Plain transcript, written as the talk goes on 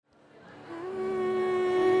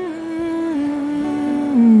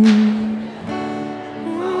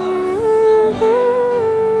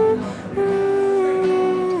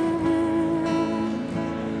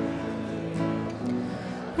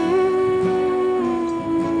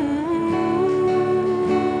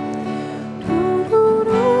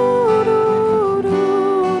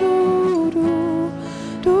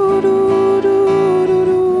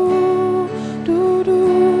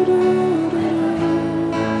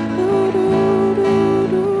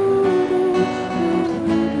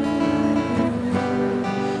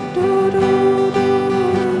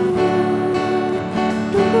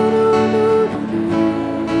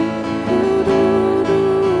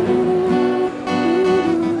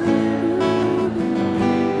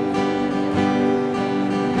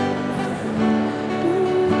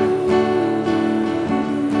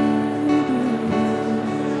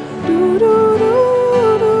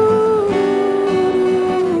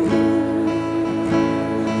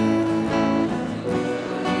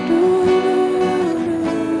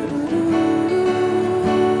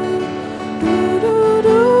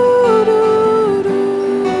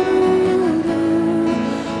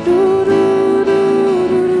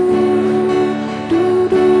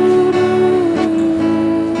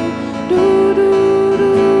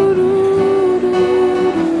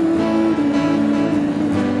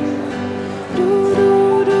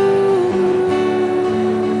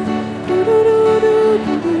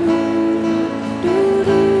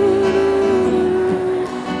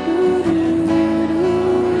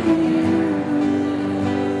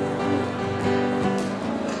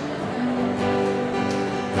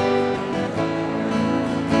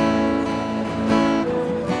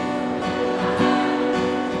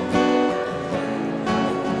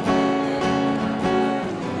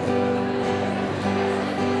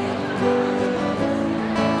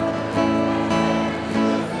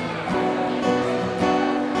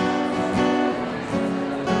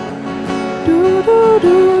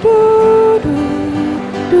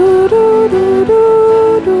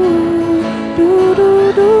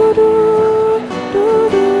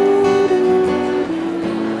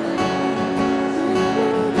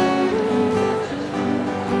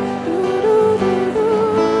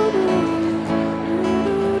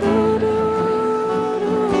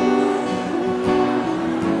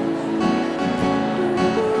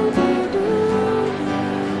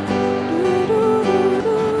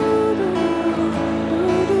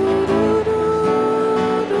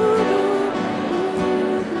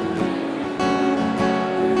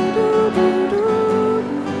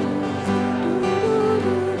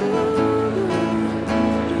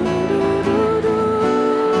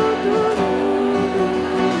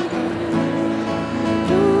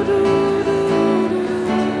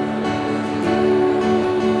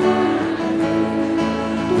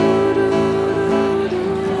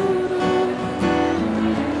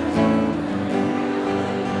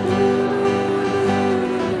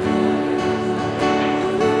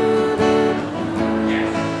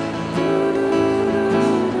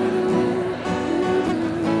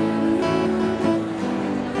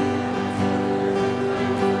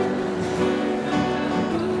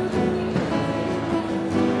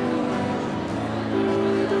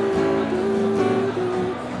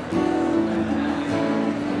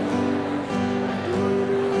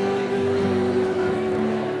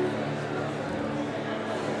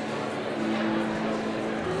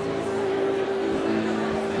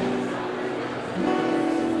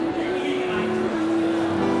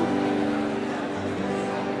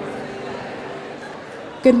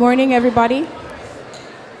Good morning, everybody.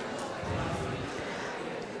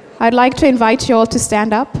 I'd like to invite you all to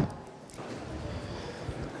stand up.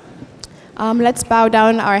 Let's bow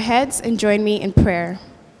down our heads and join me in prayer.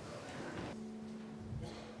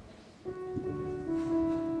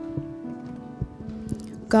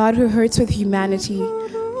 God who hurts with humanity,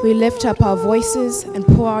 we lift up our voices and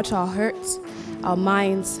pour out our hurts, our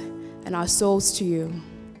minds, and our souls to you.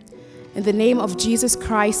 In the name of Jesus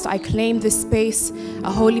Christ, I claim this space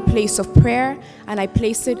a holy place of prayer, and I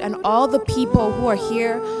place it on all the people who are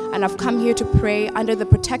here and have come here to pray under the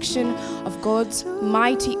protection of God's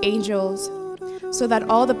mighty angels, so that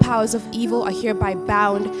all the powers of evil are hereby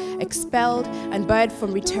bound, expelled, and barred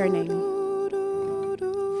from returning.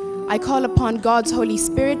 I call upon God's Holy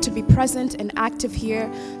Spirit to be present and active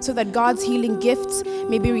here so that God's healing gifts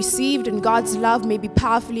may be received and God's love may be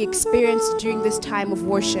powerfully experienced during this time of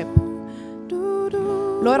worship.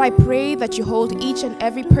 Lord, I pray that you hold each and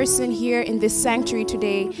every person here in this sanctuary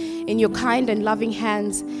today in your kind and loving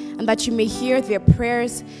hands, and that you may hear their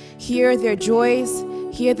prayers, hear their joys,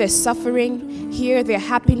 hear their suffering, hear their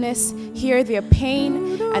happiness, hear their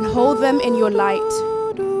pain, and hold them in your light.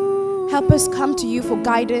 Help us come to you for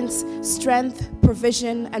guidance, strength,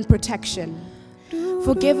 provision, and protection.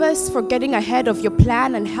 Forgive us for getting ahead of your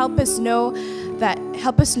plan, and help us know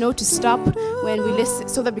to stop when we listen,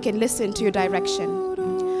 so that we can listen to your direction.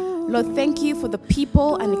 Lord, thank you for the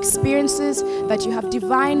people and experiences that you have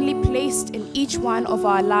divinely placed in each one of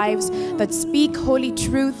our lives that speak holy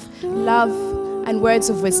truth, love, and words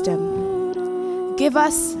of wisdom. Give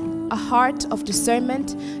us a heart of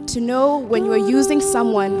discernment to know when you are using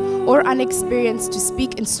someone or an experience to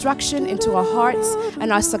speak instruction into our hearts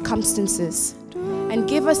and our circumstances. And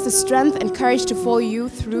give us the strength and courage to follow you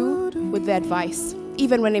through with the advice,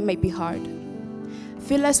 even when it may be hard.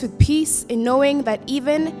 Fill us with peace in knowing that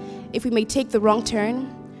even if we may take the wrong turn,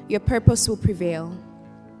 your purpose will prevail.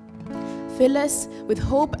 Fill us with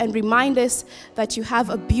hope and remind us that you have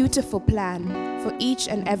a beautiful plan for each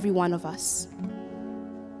and every one of us.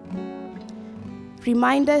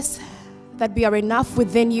 Remind us that we are enough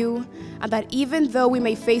within you, and that even though we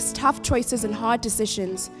may face tough choices and hard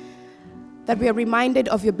decisions, that we are reminded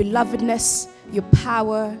of your belovedness, your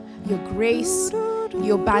power, your grace,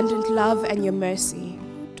 your abundant love, and your mercy.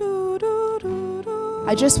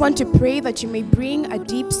 I just want to pray that you may bring a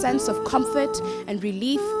deep sense of comfort and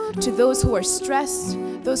relief to those who are stressed,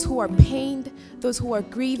 those who are pained, those who are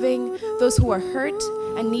grieving, those who are hurt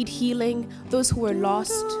and need healing, those who are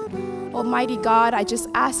lost. Almighty God, I just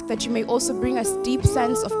ask that you may also bring us deep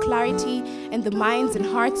sense of clarity in the minds and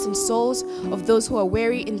hearts and souls of those who are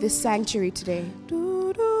weary in this sanctuary today.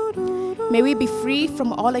 May we be free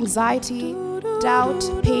from all anxiety, doubt,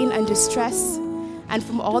 pain, and distress, and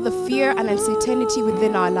from all the fear and uncertainty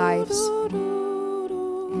within our lives.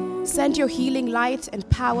 Send your healing light and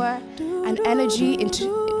power and energy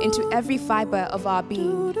into every fiber of our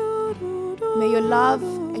being. May your love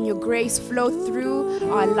and your grace flow through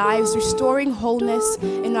our lives, restoring wholeness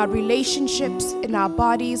in our relationships, in our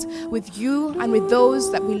bodies, with you and with those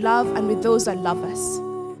that we love and with those that love us.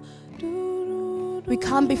 We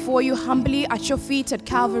come before you humbly at your feet at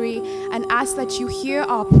Calvary and ask that you hear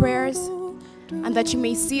our prayers and that you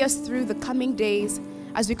may see us through the coming days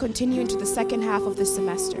as we continue into the second half of this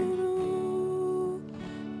semester.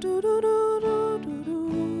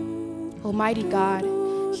 Almighty God,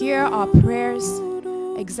 hear our prayers,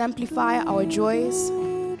 exemplify our joys,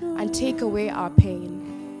 and take away our pain.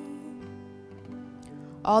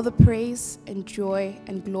 All the praise and joy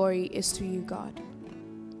and glory is to you, God.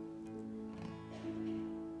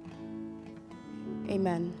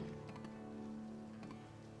 Amen.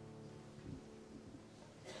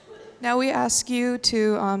 Now we ask you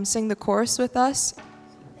to sing the chorus with us.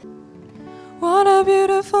 What a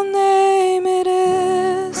beautiful name it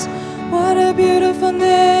is. What a beautiful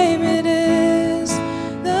name it is.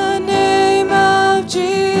 The name of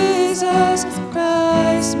Jesus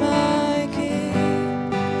Christ, my King.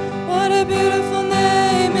 What a beautiful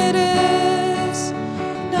name it is.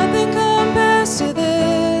 Nothing compares to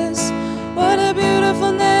this. What a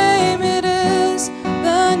beautiful name it is.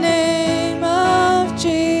 The name of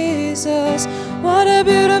Jesus. What a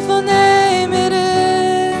beautiful name it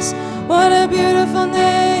is. What a beautiful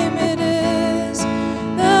name it is.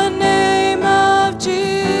 The name of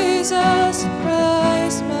Jesus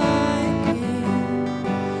Christ, my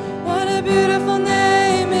King. What a beautiful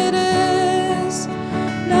name it is.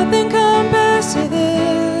 Nothing compares to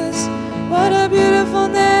this. What a beautiful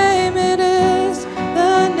name it is.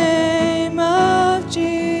 The name of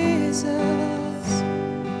Jesus.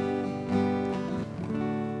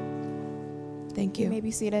 Thank you. You may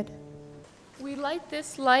be seated. We light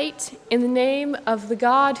this light in the name of the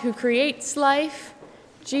God who creates life,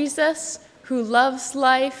 Jesus, who loves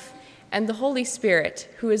life, and the Holy Spirit,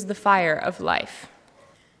 who is the fire of life.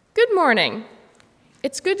 Good morning.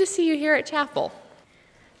 It's good to see you here at chapel.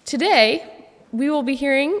 Today, we will be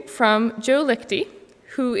hearing from Joe Liechty,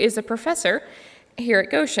 who is a professor here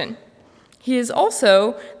at Goshen. He is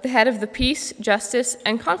also the head of the Peace, Justice,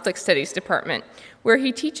 and Conflict Studies Department, where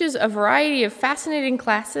he teaches a variety of fascinating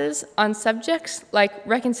classes on subjects like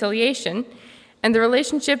reconciliation and the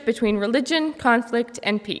relationship between religion, conflict,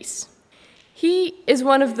 and peace. He is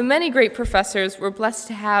one of the many great professors we're blessed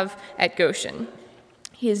to have at Goshen.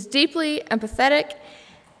 He is deeply empathetic,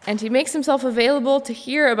 and he makes himself available to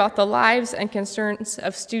hear about the lives and concerns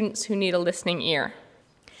of students who need a listening ear.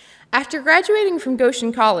 After graduating from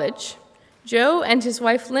Goshen College, Joe and his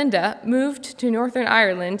wife Linda moved to Northern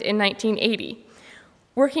Ireland in 1980,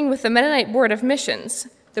 working with the Mennonite Board of Missions,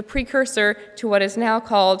 the precursor to what is now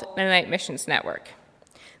called Mennonite Missions Network.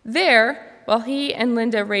 There, while he and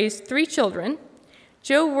Linda raised 3 children,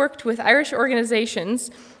 Joe worked with Irish organizations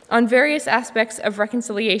on various aspects of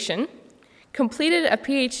reconciliation, completed a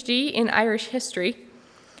PhD in Irish history,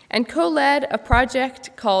 and co-led a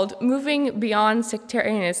project called Moving Beyond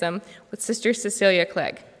Sectarianism with Sister Cecilia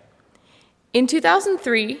Clegg. In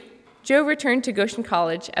 2003, Joe returned to Goshen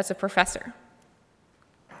College as a professor.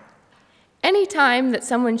 Any time that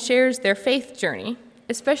someone shares their faith journey,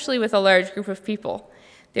 especially with a large group of people,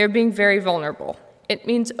 they're being very vulnerable. It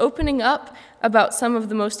means opening up about some of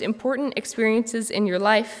the most important experiences in your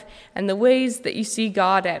life and the ways that you see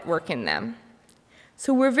God at work in them.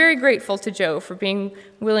 So we're very grateful to Joe for being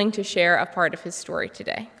willing to share a part of his story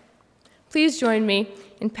today. Please join me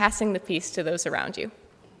in passing the peace to those around you.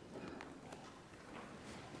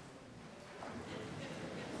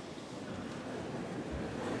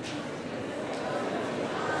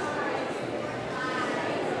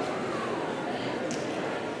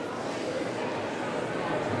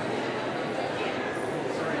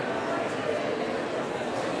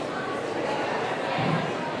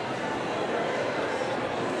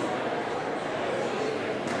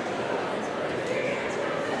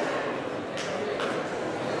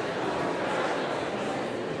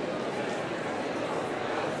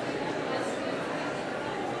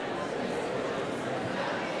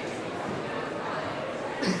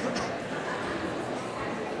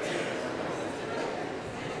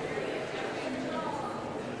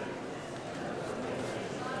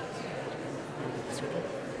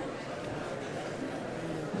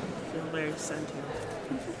 Very sentient.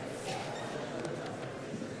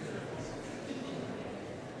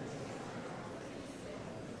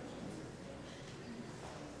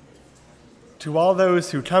 To all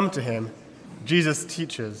those who come to him, Jesus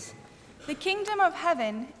teaches, "The kingdom of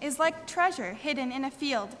heaven is like treasure hidden in a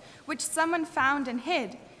field, which someone found and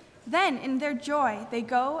hid. Then, in their joy, they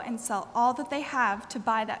go and sell all that they have to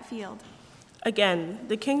buy that field." Again,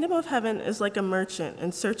 the kingdom of heaven is like a merchant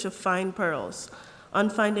in search of fine pearls. On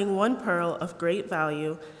finding one pearl of great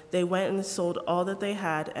value, they went and sold all that they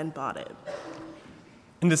had and bought it.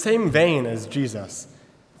 In the same vein as Jesus,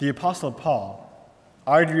 the Apostle Paul,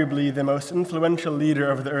 arguably the most influential leader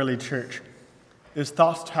of the early church, is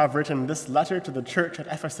thought to have written this letter to the church at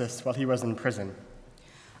Ephesus while he was in prison.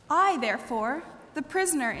 "I, therefore, the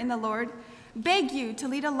prisoner in the Lord, beg you to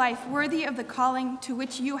lead a life worthy of the calling to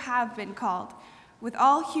which you have been called, with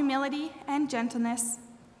all humility and gentleness,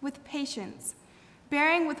 with patience,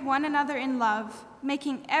 bearing with one another in love,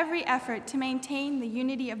 making every effort to maintain the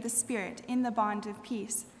unity of the Spirit in the bond of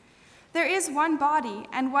peace. There is one body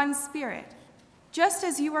and one Spirit, just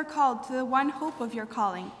as you are called to the one hope of your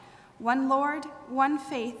calling, one Lord, one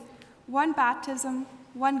faith, one baptism,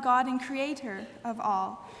 one God and Creator of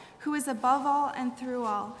all, who is above all and through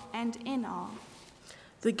all and in all."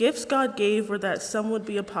 The gifts God gave were that some would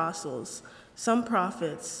be apostles, some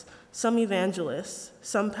prophets, some evangelists,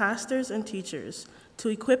 some pastors and teachers, to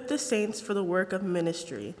equip the saints for the work of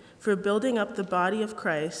ministry, for building up the body of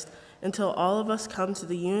Christ, until all of us come to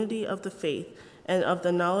the unity of the faith and of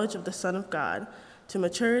the knowledge of the Son of God, to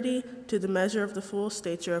maturity, to the measure of the full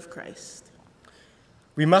stature of Christ.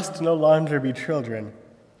 We must no longer be children,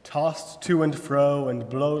 tossed to and fro and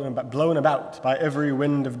blown about by every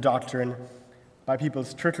wind of doctrine, by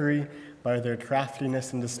people's trickery, by their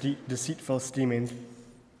craftiness and deceitful scheming.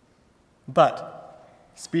 But,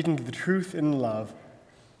 speaking the truth in love,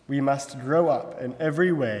 we must grow up in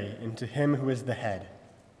every way into him who is the head,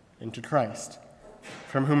 into Christ,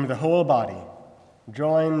 from whom the whole body,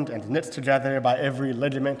 joined and knit together by every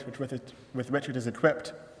ligament with which it is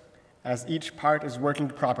equipped, as each part is working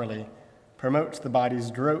properly, promotes the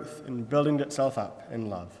body's growth in building itself up in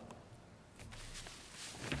love.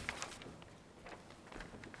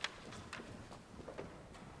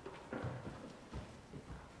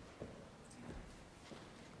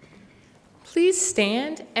 Please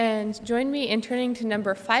stand and join me in turning to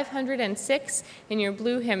number 506 in your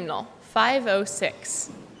blue hymnal,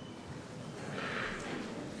 506.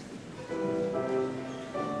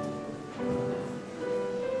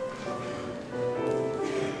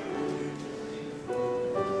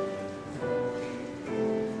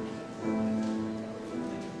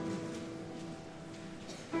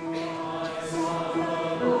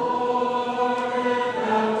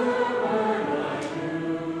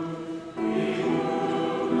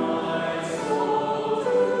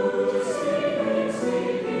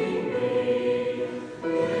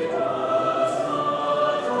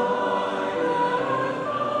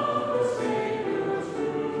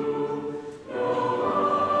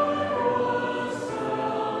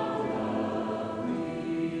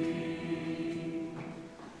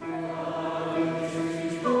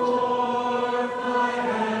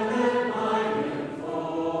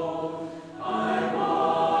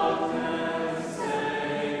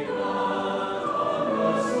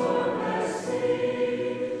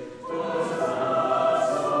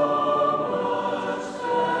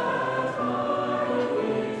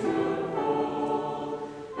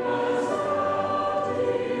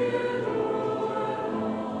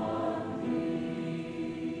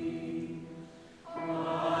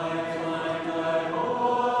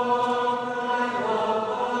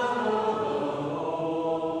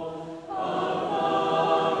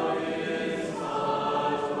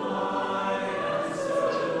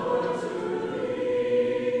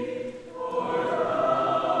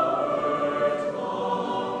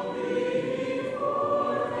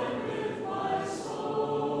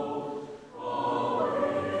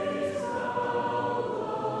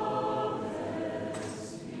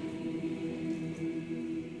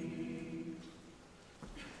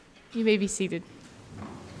 You may be seated.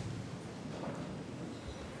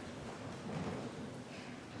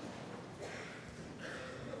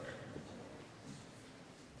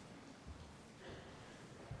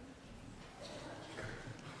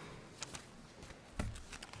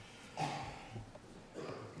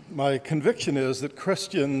 My conviction is that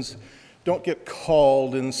Christians don't get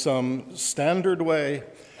called in some standard way,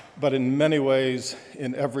 but in many ways,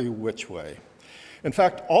 in every which way. In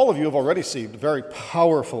fact, all of you have already received a very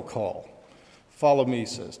powerful call. Follow me,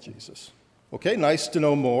 says Jesus. Okay, nice to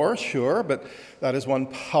know more, sure, but that is one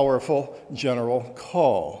powerful general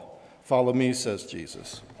call. Follow me, says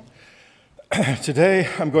Jesus. Today,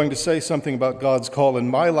 I'm going to say something about God's call in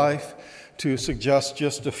my life to suggest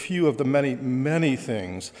just a few of the many, many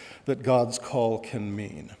things that God's call can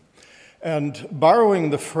mean. And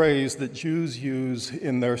borrowing the phrase that Jews use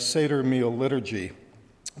in their Seder meal liturgy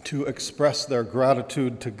to express their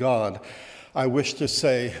gratitude to God, I wish to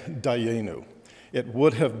say Dayenu. It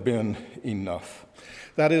would have been enough.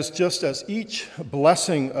 That is, just as each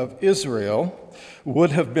blessing of Israel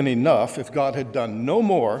would have been enough if God had done no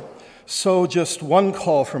more, so just one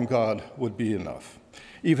call from God would be enough,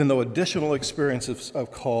 even though additional experiences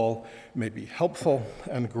of call may be helpful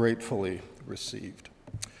and gratefully received.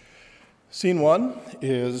 Scene one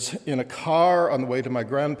is in a car on the way to my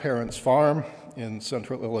grandparents' farm in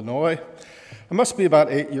central Illinois. I must be about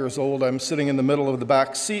 8 years old. I'm sitting in the middle of the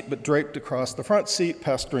back seat, but draped across the front seat,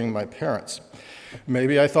 pestering my parents.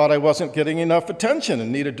 Maybe I thought I wasn't getting enough attention and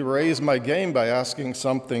needed to raise my game by asking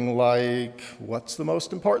something like, what's the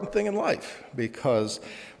most important thing in life? Because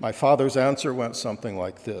my father's answer went something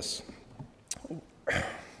like this.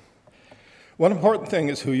 One important thing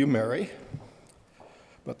is who you marry,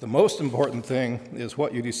 but the most important thing is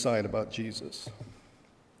what you decide about Jesus.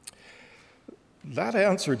 That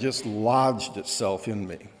answer just lodged itself in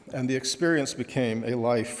me, and the experience became a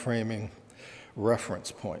life-framing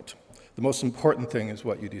reference point. The most important thing is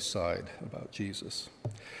what you decide about Jesus.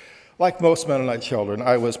 Like most Mennonite children,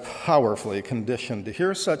 I was powerfully conditioned to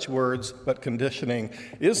hear such words, but conditioning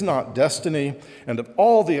is not destiny, and of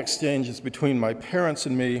all the exchanges between my parents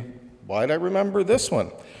and me, why'd I remember this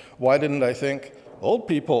one? Why didn't I think, old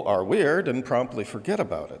people are weird, and promptly forget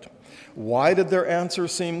about it? Why did their answer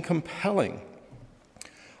seem compelling?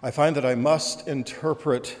 I find that I must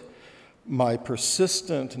interpret my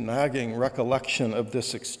persistent, nagging recollection of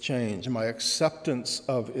this exchange, my acceptance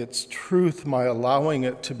of its truth, my allowing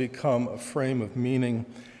it to become a frame of meaning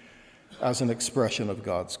as an expression of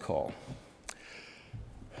God's call.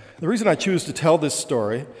 The reason I choose to tell this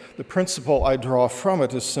story, the principle I draw from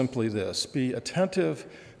it is simply this: be attentive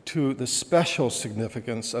to the special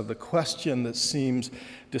significance of the question that seems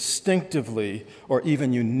distinctively or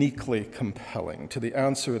even uniquely compelling, to the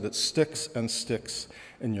answer that sticks and sticks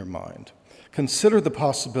in your mind. Consider the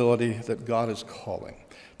possibility that God is calling,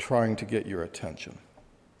 trying to get your attention.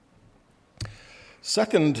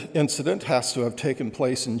 Second incident has to have taken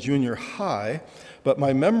place in junior high, but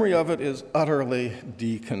my memory of it is utterly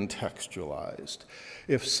decontextualized.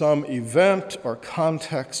 If some event or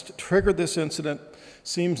context triggered this incident,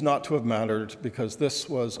 seems not to have mattered because this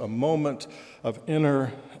was a moment of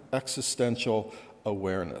inner existential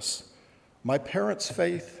awareness. My parents'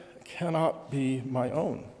 faith cannot be my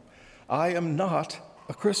own. I am not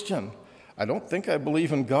a Christian. I don't think I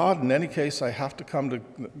believe in God. In any case, I have to come to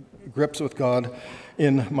grips with God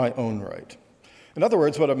in my own right. In other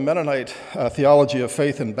words, what a Mennonite theology of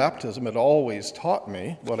faith and baptism had always taught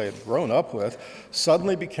me, what I had grown up with,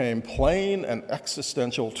 suddenly became plain and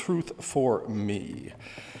existential truth for me.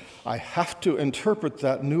 I have to interpret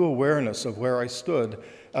that new awareness of where I stood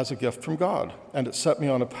as a gift from God, and it set me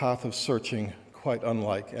on a path of searching quite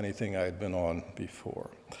unlike anything I had been on before.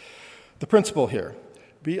 The principle here: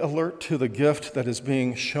 be alert to the gift that is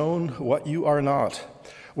being shown what you are not,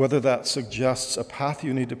 whether that suggests a path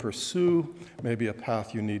you need to pursue, maybe a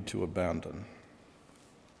path you need to abandon.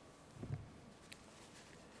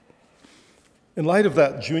 In light of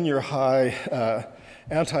that junior high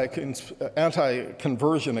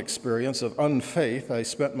anti-conversion experience of unfaith, I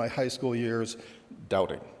spent my high school years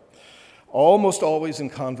doubting. Almost always in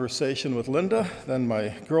conversation with Linda, then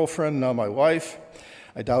my girlfriend, now my wife.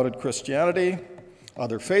 I doubted Christianity,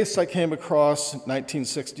 other faiths I came across,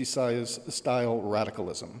 1960s-style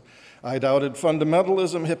radicalism. I doubted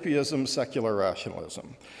fundamentalism, hippieism, secular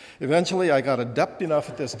rationalism. Eventually, I got adept enough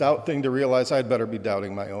at this doubt thing to realize I'd better be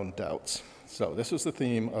doubting my own doubts. So this was the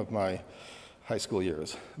theme of my high school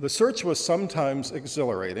years. The search was sometimes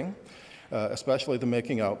exhilarating, especially the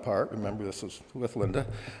making out part. Remember, this was with Linda.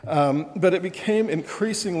 But it became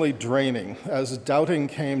increasingly draining as doubting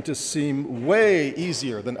came to seem way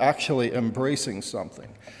easier than actually embracing something.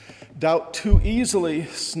 Doubt too easily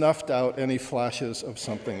snuffed out any flashes of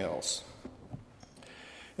something else.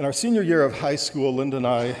 In our senior year of high school, Linda and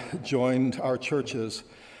I joined our church's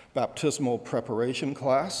baptismal preparation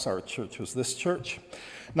class. Our church was this church.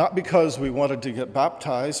 Not because we wanted to get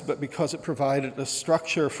baptized, but because it provided a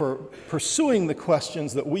structure for pursuing the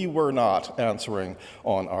questions that we were not answering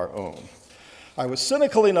on our own. I was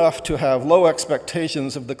cynical enough to have low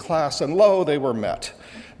expectations of the class, and lo, they were met.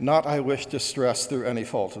 Not, I wish to stress, through any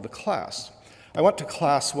fault of the class. I went to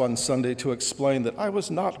class one Sunday to explain that I was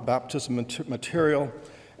not baptism material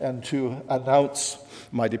and to announce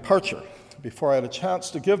my departure. Before I had a chance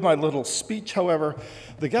to give my little speech, however,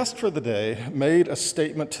 the guest for the day made a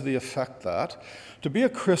statement to the effect that to be a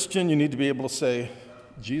Christian, you need to be able to say,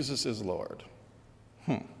 Jesus is Lord.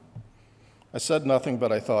 I said nothing,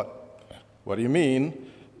 but I thought, what do you mean?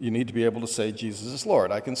 You need to be able to say Jesus is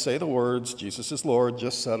Lord. I can say the words, Jesus is Lord,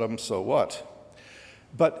 just said them, so what?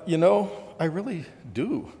 But, I really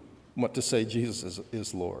do want to say Jesus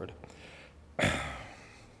is Lord.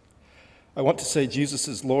 I want to say Jesus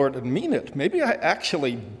is Lord and mean it. Maybe I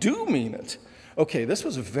actually do mean it. Okay, this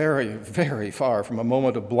was very, very far from a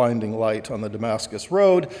moment of blinding light on the Damascus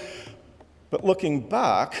Road. But looking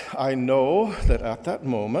back, I know that at that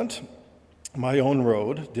moment, my own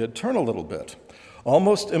road did turn a little bit.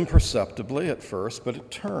 Almost imperceptibly at first, but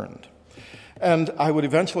it turned. And I would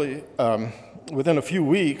eventually, within a few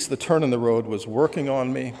weeks, the turn in the road was working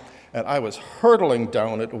on me. And I was hurtling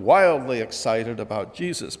down it, wildly excited about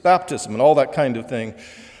Jesus, baptism, and all that kind of thing.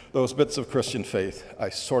 Those bits of Christian faith I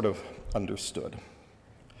sort of understood.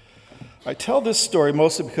 I tell this story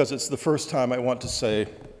mostly because it's the first time I want to say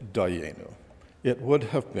Dayenu. It would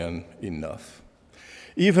have been enough.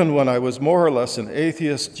 Even when I was more or less an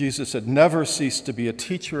atheist, Jesus had never ceased to be a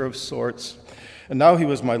teacher of sorts, and now he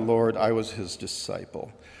was my Lord, I was his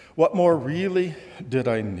disciple. What more really did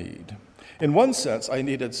I need? In one sense, I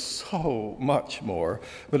needed so much more,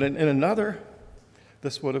 but in another,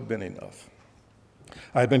 this would have been enough.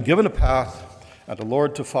 I had been given a path and a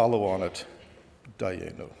Lord to follow on it,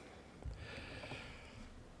 Dayenu.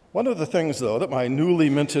 One of the things, though, that my newly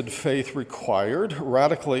minted faith required,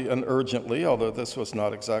 radically and urgently, although this was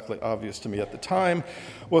not exactly obvious to me at the time,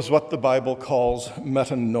 was what the Bible calls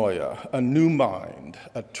metanoia, a new mind,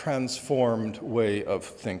 a transformed way of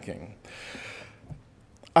thinking.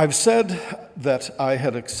 I've said that I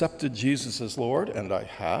had accepted Jesus as Lord, and I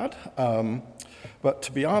had, but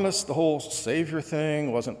to be honest, the whole Savior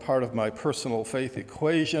thing wasn't part of my personal faith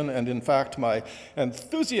equation, and in fact, my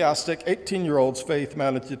enthusiastic 18-year-old's faith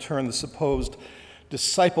managed to turn the supposed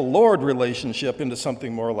disciple-Lord relationship into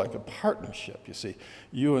something more like a partnership. You see,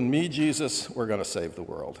 you and me, Jesus, we're going to save the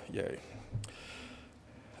world. Yay.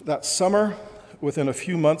 That summer, within a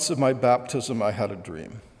few months of my baptism, I had a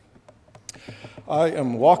dream. I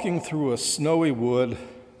am walking through a snowy wood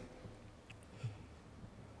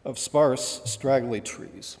of sparse, straggly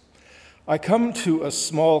trees. I come to a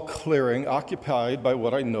small clearing occupied by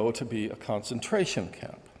what I know to be a concentration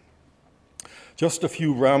camp. Just a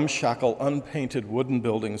few ramshackle, unpainted wooden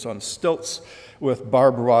buildings on stilts with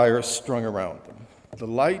barbed wire strung around them. The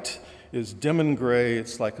light is dim and gray.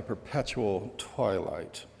 It's like a perpetual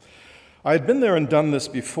twilight. I had been there and done this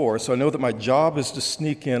before, so I know that my job is to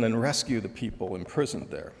sneak in and rescue the people imprisoned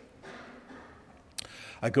there.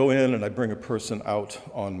 I go in and I bring a person out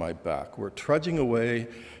on my back. We're trudging away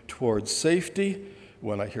towards safety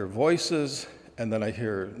when I hear voices, and then I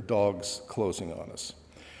hear dogs closing on us.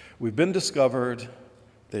 We've been discovered.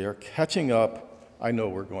 They are catching up. I know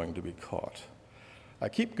we're going to be caught. I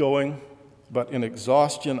keep going, but in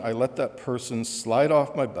exhaustion, I let that person slide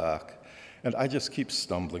off my back, and I just keep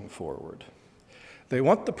stumbling forward. They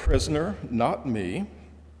want the prisoner, not me,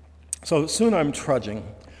 so soon I'm trudging,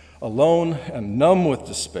 alone and numb with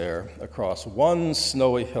despair, across one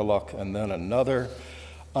snowy hillock and then another,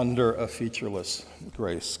 under a featureless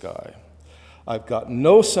gray sky. I've got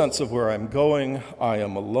no sense of where I'm going. I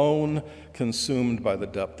am alone, consumed by the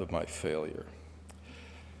depth of my failure.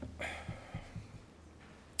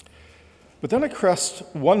 But then I crest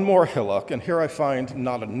one more hillock, and here I find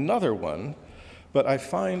not another one, but I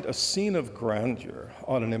find a scene of grandeur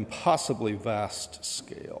on an impossibly vast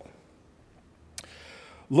scale.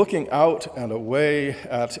 Looking out and away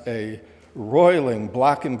at a roiling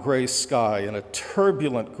black and gray sky and a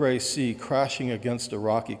turbulent gray sea crashing against a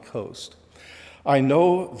rocky coast, I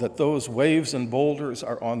know that those waves and boulders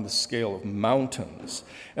are on the scale of mountains,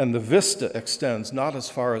 and the vista extends not as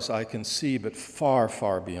far as I can see, but far,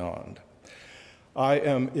 far beyond. I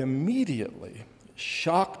am immediately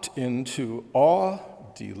shocked into awe,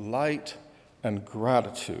 delight, and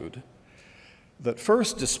gratitude that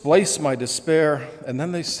first displace my despair, and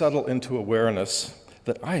then they settle into awareness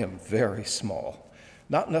that I am very small.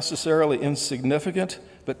 Not necessarily insignificant,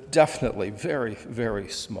 but definitely very, very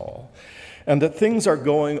small. And that things are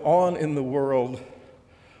going on in the world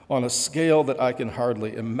on a scale that I can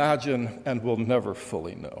hardly imagine and will never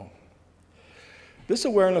fully know. This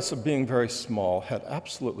awareness of being very small had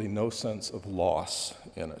absolutely no sense of loss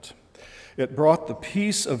in it. It brought the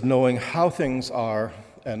peace of knowing how things are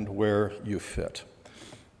and where you fit.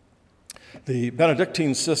 The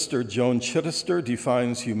Benedictine sister Joan Chittister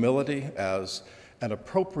defines humility as an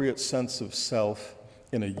appropriate sense of self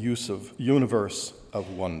in a universe of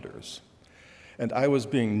wonders. And I was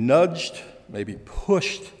being nudged, maybe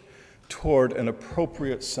pushed, toward an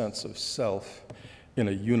appropriate sense of self in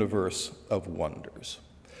a universe of wonders.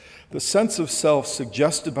 The sense of self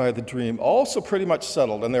suggested by the dream also pretty much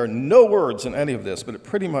settled, and there are no words in any of this, but it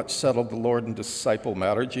pretty much settled the Lord and disciple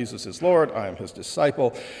matter. Jesus is Lord, I am his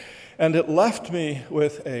disciple. And it left me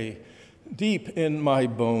with a deep in my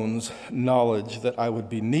bones knowledge that I would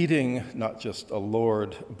be needing not just a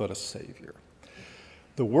Lord, but a Savior.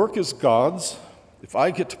 The work is God's. If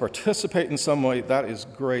I get to participate in some way, that is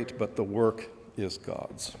great, but the work is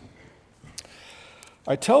God's.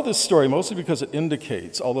 I tell this story mostly because it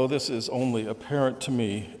indicates, although this is only apparent to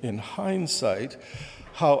me in hindsight,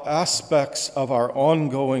 how aspects of our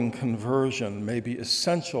ongoing conversion may be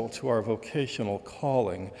essential to our vocational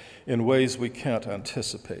calling in ways we can't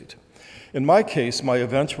anticipate. In my case, my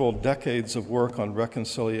eventual decades of work on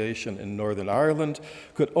reconciliation in Northern Ireland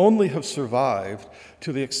could only have survived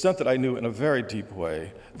to the extent that I knew in a very deep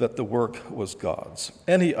way that the work was God's.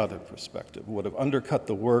 Any other perspective would have undercut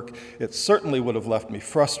the work. It certainly would have left me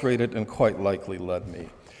frustrated and quite likely led me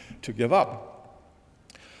to give up.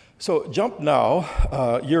 So jump now,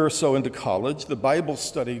 a year or so into college. The Bible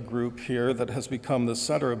study group here that has become the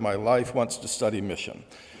center of my life wants to study mission.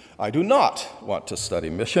 I do not want to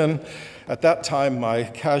study mission. At that time, my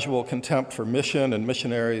casual contempt for mission and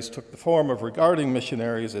missionaries took the form of regarding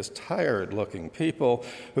missionaries as tired-looking people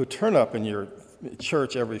who turn up in your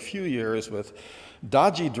church every few years with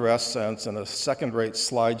dodgy dress sense and a second-rate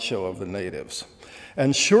slideshow of the natives.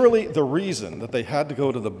 And surely the reason that they had to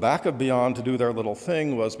go to the back of beyond to do their little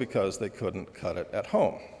thing was because they couldn't cut it at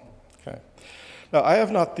home. Okay. Now, I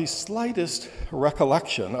have not the slightest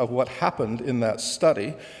recollection of what happened in that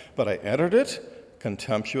study, but I entered it,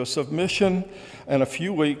 contemptuous of mission, and a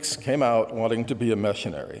few weeks came out wanting to be a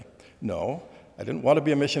missionary. No, I didn't want to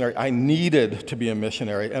be a missionary. I needed to be a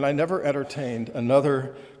missionary, and I never entertained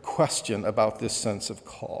another question about this sense of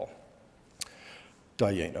call.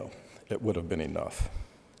 Dayenu, it would have been enough.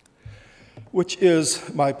 Which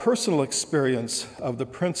is my personal experience of the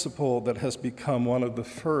principle that has become one of the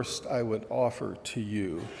first I would offer to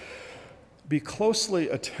you. Be closely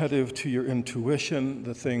attentive to your intuition,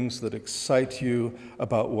 the things that excite you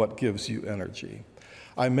about what gives you energy.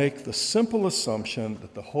 I make the simple assumption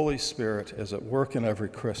that the Holy Spirit is at work in every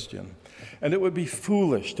Christian, and it would be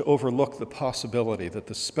foolish to overlook the possibility that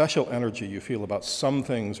the special energy you feel about some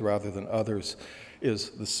things rather than others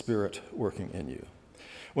is the Spirit working in you.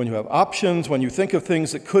 When you have options, when you think of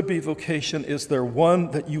things that could be vocation, is there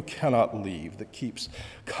one that you cannot leave, that keeps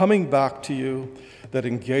coming back to you, that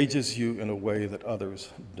engages you in a way that others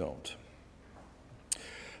don't?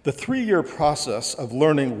 The 3-year process of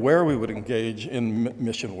learning where we would engage in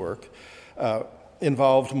mission work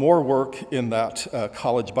involved more work in that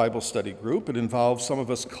college Bible study group. It involved some of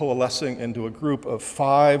us coalescing into a group of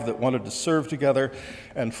 5 that wanted to serve together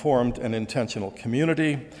and formed an intentional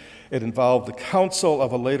community. It involved the counsel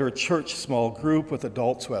of a later church small group with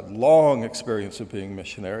adults who had long experience of being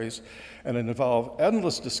missionaries. And it involved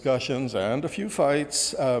endless discussions and a few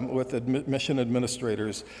fights with mission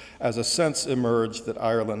administrators as a sense emerged that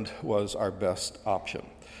Ireland was our best option.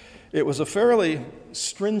 It was a fairly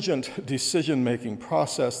stringent decision-making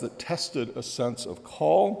process that tested a sense of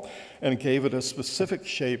call and gave it a specific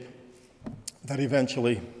shape that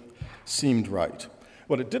eventually seemed right.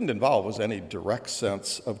 What it didn't involve was any direct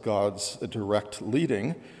sense of God's direct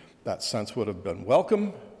leading. That sense would have been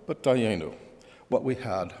welcome, but Dayenu. What we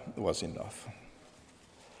had was enough.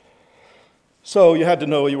 So you had to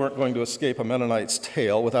know you weren't going to escape a Mennonite's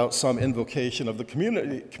tale without some invocation of the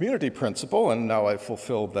community principle, and now I've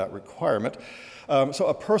fulfilled that requirement. So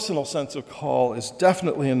a personal sense of call is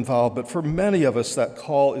definitely involved, but for many of us, that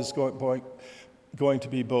call is going to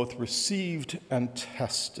be both received and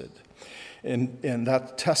tested. And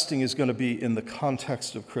that testing is going to be in the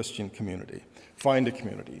context of Christian community. Find a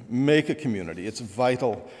community, make a community. It's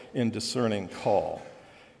vital in discerning call.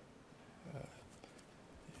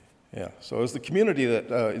 So it was the community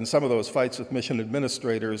that, in some of those fights with mission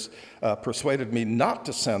administrators, persuaded me not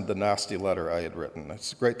to send the nasty letter I had written.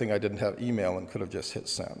 It's a great thing I didn't have email and could have just hit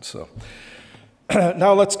send. So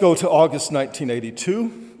now let's go to August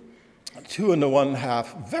 1982.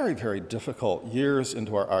 2.5 very, very difficult years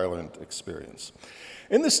into our Ireland experience.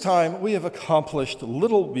 In this time, we have accomplished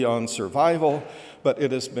little beyond survival, but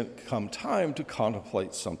it has become time to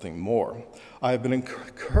contemplate something more. I have been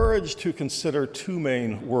encouraged to consider 2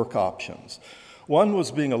 main work options. One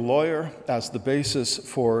was being a lawyer as the basis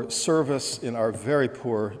for service in our very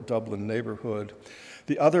poor Dublin neighborhood.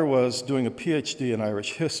 The other was doing a PhD in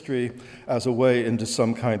Irish history as a way into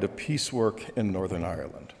some kind of peace work in Northern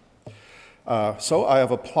Ireland. So I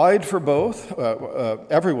have applied for both.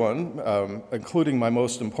 Everyone, including my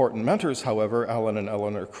most important mentors, however, Alan and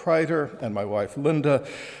Eleanor Kreider and my wife Linda,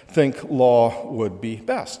 think law would be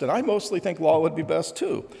best. And I mostly think law would be best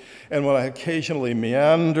too. And when I occasionally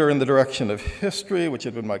meander in the direction of history, which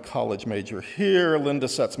had been my college major here, Linda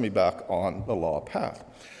sets me back on the law path.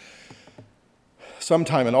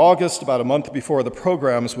 Sometime in August, about a month before the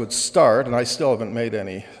programs would start, and I still haven't made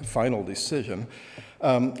any final decision,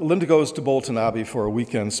 Linda goes to Bolton Abbey for a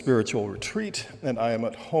weekend spiritual retreat, and I am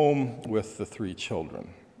at home with the 3 children.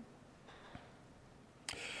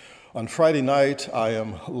 On Friday night, I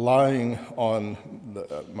am lying on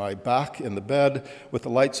my back in the bed with the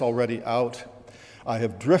lights already out. I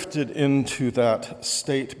have drifted into that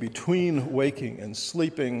state between waking and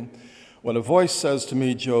sleeping when a voice says to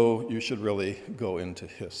me, "Joe, you should really go into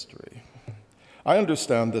history." I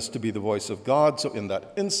understand this to be the voice of God, so in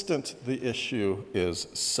that instant, the issue is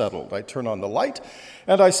settled. I turn on the light,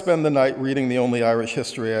 and I spend the night reading the only Irish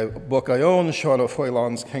history book I own, Sean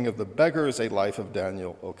O'Foylan's King of the Beggars, A Life of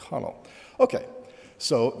Daniel O'Connell. Okay,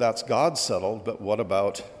 so that's God settled, but what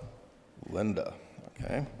about Linda?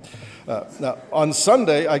 Okay. Now, on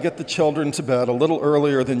Sunday, I get the children to bed a little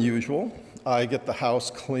earlier than usual. I get the house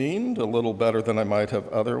cleaned a little better than I might have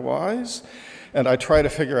otherwise, and I try to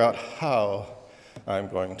figure out how I'm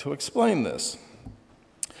going to explain this.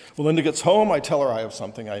 When Linda gets home, I tell her I have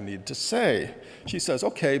something I need to say. She says,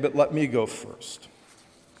 "Okay, but let me go first."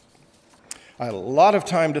 I had a lot of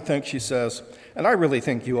time to think, she says, "and I really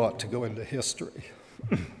think you ought to go into history."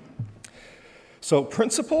 So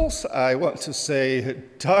principles, I want to say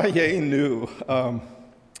Dayenu.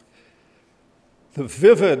 The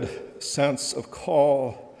vivid sense of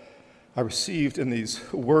call I received in these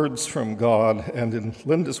words from God and in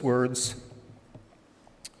Linda's words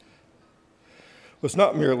was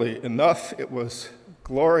not merely enough, it was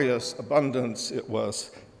glorious abundance, it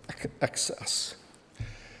was excess.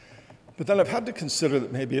 But then I've had to consider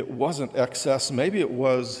that maybe it wasn't excess, maybe it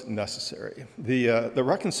was necessary. The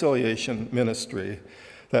reconciliation ministry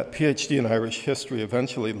that PhD in Irish history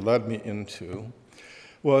eventually led me into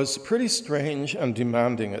was pretty strange and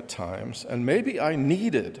demanding at times, and maybe I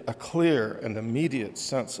needed a clear and immediate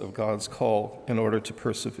sense of God's call in order to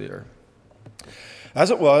persevere. As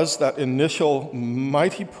it was, that initial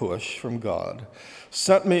mighty push from God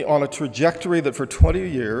sent me on a trajectory that for 20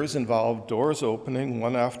 years involved doors opening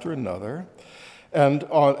one after another, and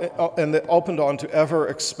it opened on to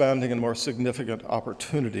ever-expanding and more significant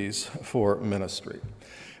opportunities for ministry.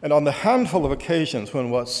 And on the handful of occasions when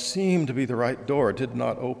what seemed to be the right door did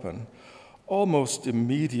not open, almost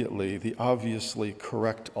immediately the obviously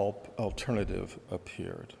correct alternative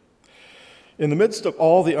appeared. In the midst of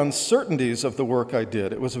all the uncertainties of the work I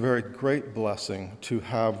did, it was a very great blessing to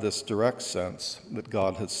have this direct sense that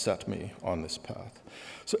God had set me on this path.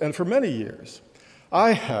 And for many years,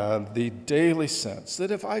 I had the daily sense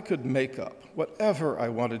that if I could make up whatever I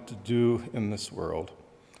wanted to do in this world,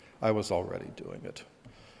 I was already doing it.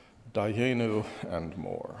 Dayenu and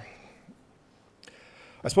more.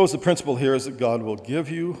 I suppose the principle here is that God will give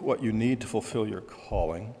you what you need to fulfill your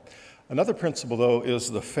calling. Another principle, though,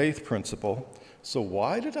 is the faith principle. So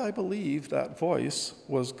why did I believe that voice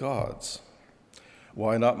was God's?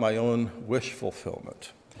 Why not my own wish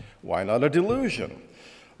fulfillment? Why not a delusion?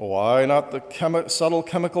 Why not the subtle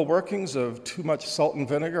chemical workings of too much salt and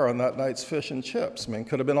vinegar on that night's fish and chips? I mean,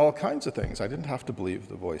 could have been all kinds of things. I didn't have to believe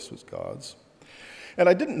the voice was God's. And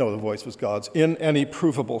I didn't know the voice was God's in any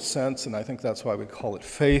provable sense, and I think that's why we call it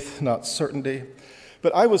faith, not certainty.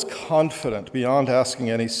 But I was confident beyond asking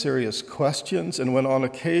any serious questions, and when on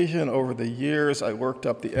occasion over the years I worked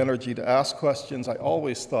up the energy to ask questions, I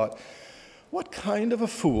always thought, what kind of a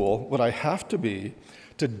fool would I have to be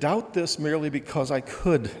to doubt this merely because I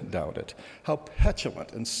could doubt it? How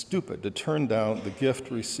petulant and stupid to turn down the gift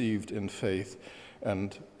received in faith.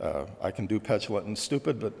 And I can do petulant and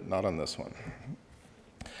stupid, but not on this one.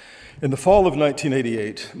 In the fall of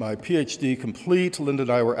 1988, my PhD complete, Linda and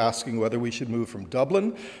I were asking whether we should move from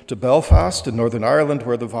Dublin to Belfast in Northern Ireland,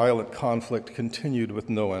 where the violent conflict continued with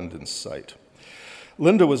no end in sight.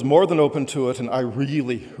 Linda was more than open to it, and I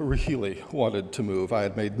really, really wanted to move. I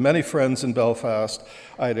had made many friends in Belfast.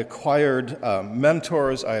 I had acquired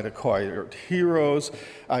mentors. I had acquired heroes,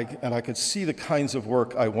 and I could see the kinds of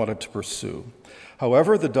work I wanted to pursue.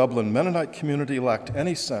 However, the Dublin Mennonite community lacked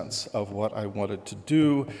any sense of what I wanted to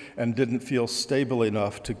do and didn't feel stable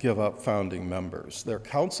enough to give up founding members. Their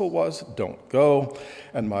counsel was, don't go,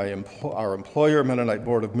 and our employer, Mennonite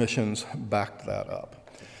Board of Missions, backed that up.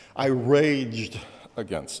 I raged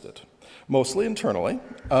against it, mostly internally.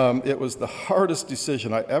 It was the hardest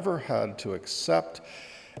decision I ever had to accept,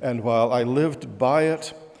 and while I lived by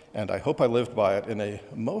it, and I hope I lived by it in a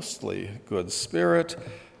mostly good spirit,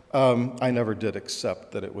 I never did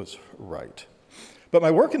accept that it was right. But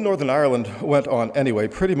my work in Northern Ireland went on anyway,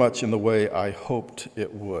 pretty much in the way I hoped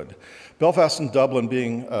it would. Belfast and Dublin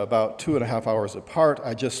being about 2.5 hours apart,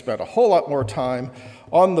 I just spent a whole lot more time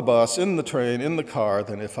on the bus, in the train, in the car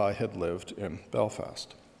than if I had lived in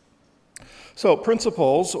Belfast. So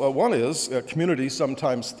principles, one is community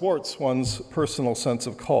sometimes thwarts one's personal sense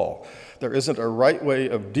of call. There isn't a right way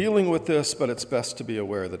of dealing with this, but it's best to be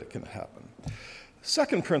aware that it can happen.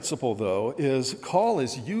 Second principle, though, is call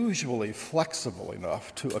is usually flexible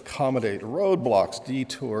enough to accommodate roadblocks,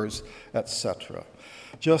 detours, etc.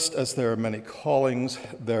 Just as there are many callings,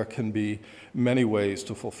 there can be many ways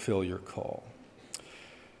to fulfill your call.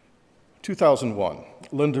 2001,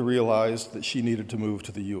 Linda realized that she needed to move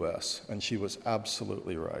to the U.S., and she was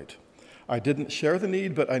absolutely right. I didn't share the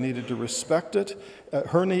need, but I needed to respect it,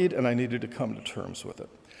 her need, and I needed to come to terms with it.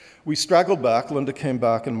 We straggled back. Linda came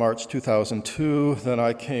back in March 2002. Then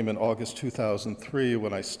I came in August 2003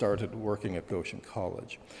 when I started working at Goshen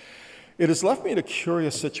College. It has left me in a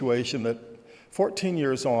curious situation that 14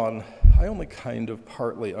 years on, I only kind of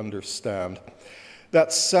partly understand.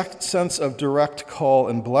 That sense of direct call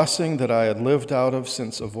and blessing that I had lived out of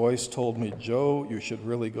since a voice told me, Joe, you should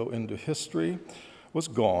really go into history, was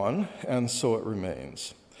gone, and so it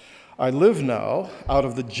remains. I live now out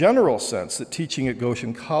of the general sense that teaching at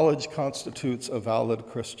Goshen College constitutes a valid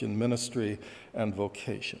Christian ministry and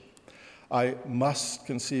vocation. I must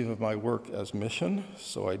conceive of my work as mission,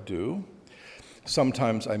 so I do.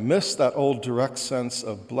 Sometimes I miss that old direct sense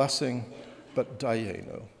of blessing, but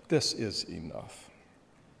Dayenu, this is enough.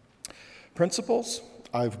 Principles,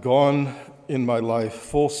 I've gone in my life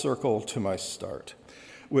full circle to my start,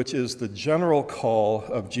 which is the general call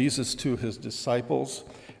of Jesus to his disciples,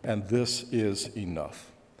 and this is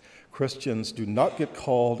enough. Christians do not get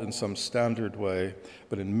called in some standard way,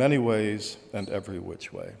 but in many ways and every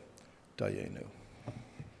which way. Dayenu.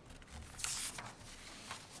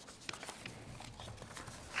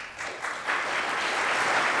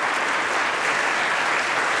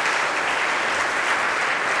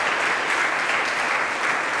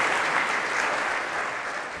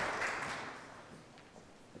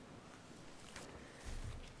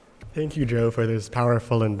 Thank you, Joe, for those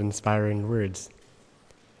powerful and inspiring words.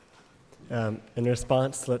 In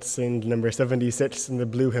response, let's sing number 76 in the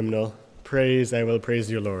blue hymnal, Praise, I Will Praise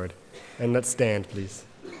You, Lord. And let's stand, please.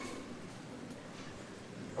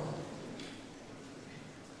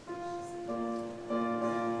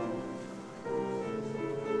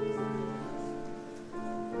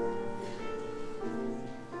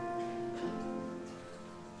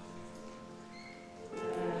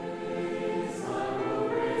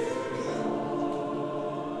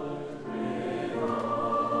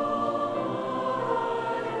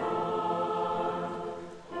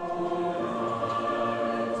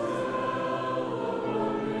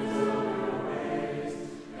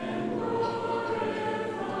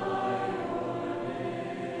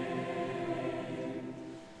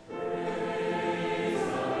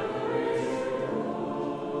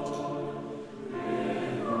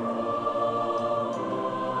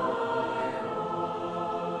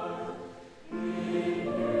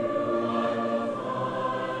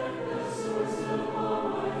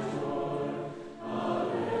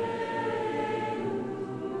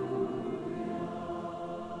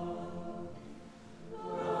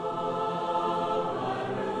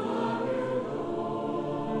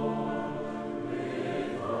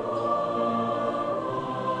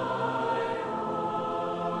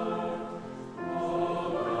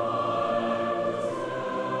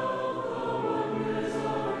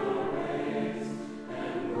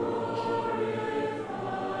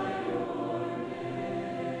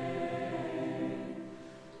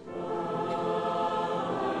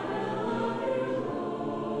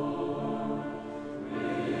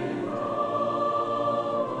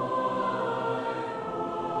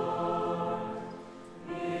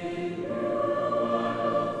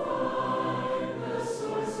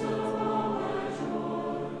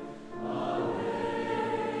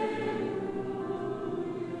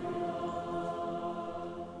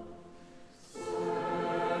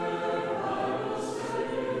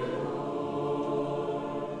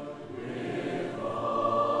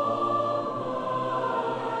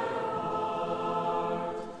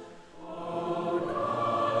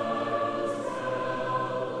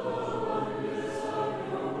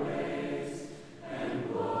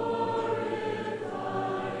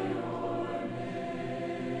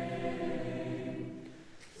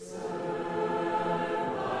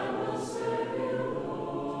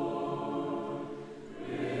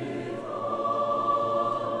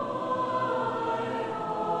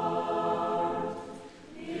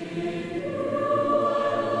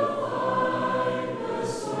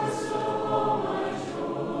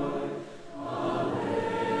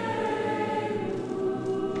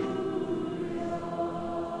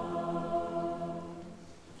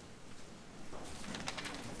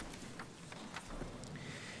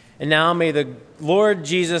 And now may the Lord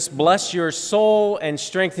Jesus bless your soul and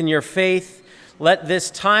strengthen your faith. Let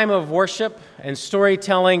this time of worship and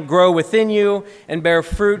storytelling grow within you and bear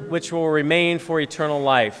fruit which will remain for eternal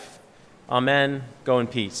life. Amen. Go in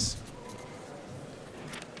peace.